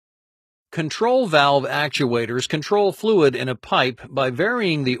Control valve actuators control fluid in a pipe by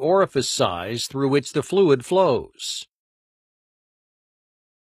varying the orifice size through which the fluid flows.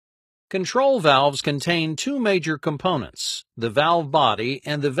 Control valves contain two major components, the valve body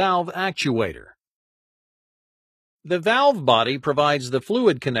and the valve actuator. The valve body provides the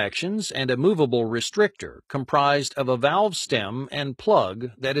fluid connections and a movable restrictor comprised of a valve stem and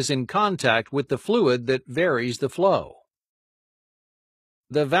plug that is in contact with the fluid that varies the flow.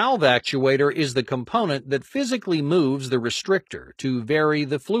 The valve actuator is the component that physically moves the restrictor to vary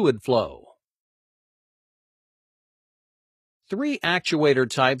the fluid flow. Three actuator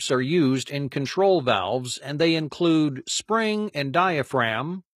types are used in control valves, and they include spring and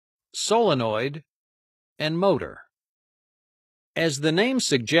diaphragm, solenoid, and motor. As the name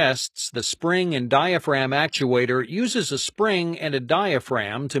suggests, the spring and diaphragm actuator uses a spring and a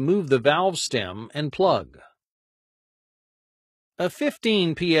diaphragm to move the valve stem and plug. A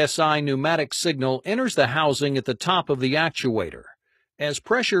 15 psi pneumatic signal enters the housing at the top of the actuator. As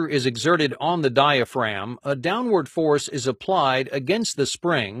pressure is exerted on the diaphragm, a downward force is applied against the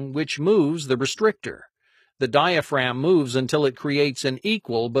spring, which moves the restrictor. The diaphragm moves until it creates an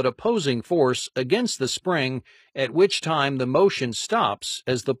equal but opposing force against the spring, at which time the motion stops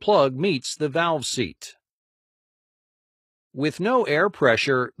as the plug meets the valve seat. With no air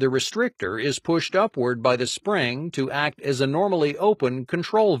pressure, the restrictor is pushed upward by the spring to act as a normally open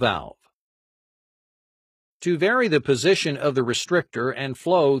control valve. To vary the position of the restrictor and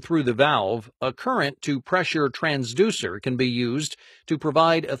flow through the valve, a current-to-pressure transducer can be used to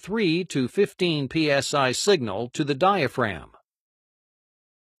provide a 3 to 15 psi signal to the diaphragm.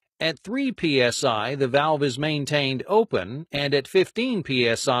 At 3 psi, the valve is maintained open, and at 15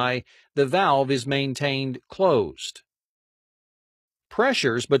 psi, the valve is maintained closed.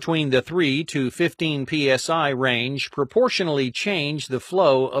 Pressures between the 3 to 15 psi range proportionally change the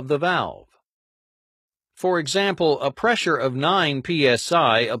flow of the valve. For example, a pressure of 9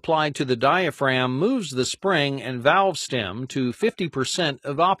 psi applied to the diaphragm moves the spring and valve stem to 50%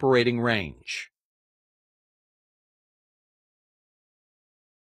 of operating range.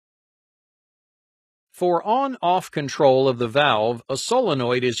 For on-off control of the valve, a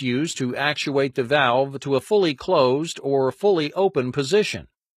solenoid is used to actuate the valve to a fully closed or fully open position.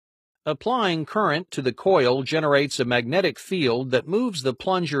 Applying current to the coil generates a magnetic field that moves the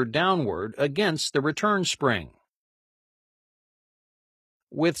plunger downward against the return spring.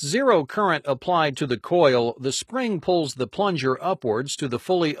 With zero current applied to the coil, the spring pulls the plunger upwards to the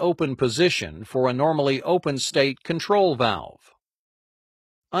fully open position for a normally open state control valve.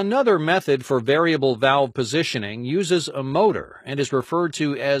 Another method for variable valve positioning uses a motor and is referred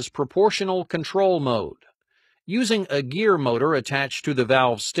to as proportional control mode. Using a gear motor attached to the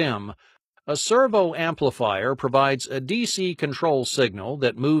valve stem, a servo amplifier provides a DC control signal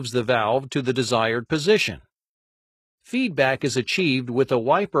that moves the valve to the desired position. Feedback is achieved with a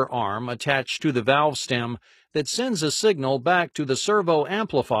wiper arm attached to the valve stem that sends a signal back to the servo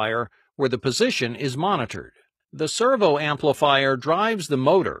amplifier where the position is monitored. The servo amplifier drives the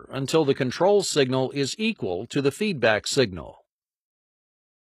motor until the control signal is equal to the feedback signal.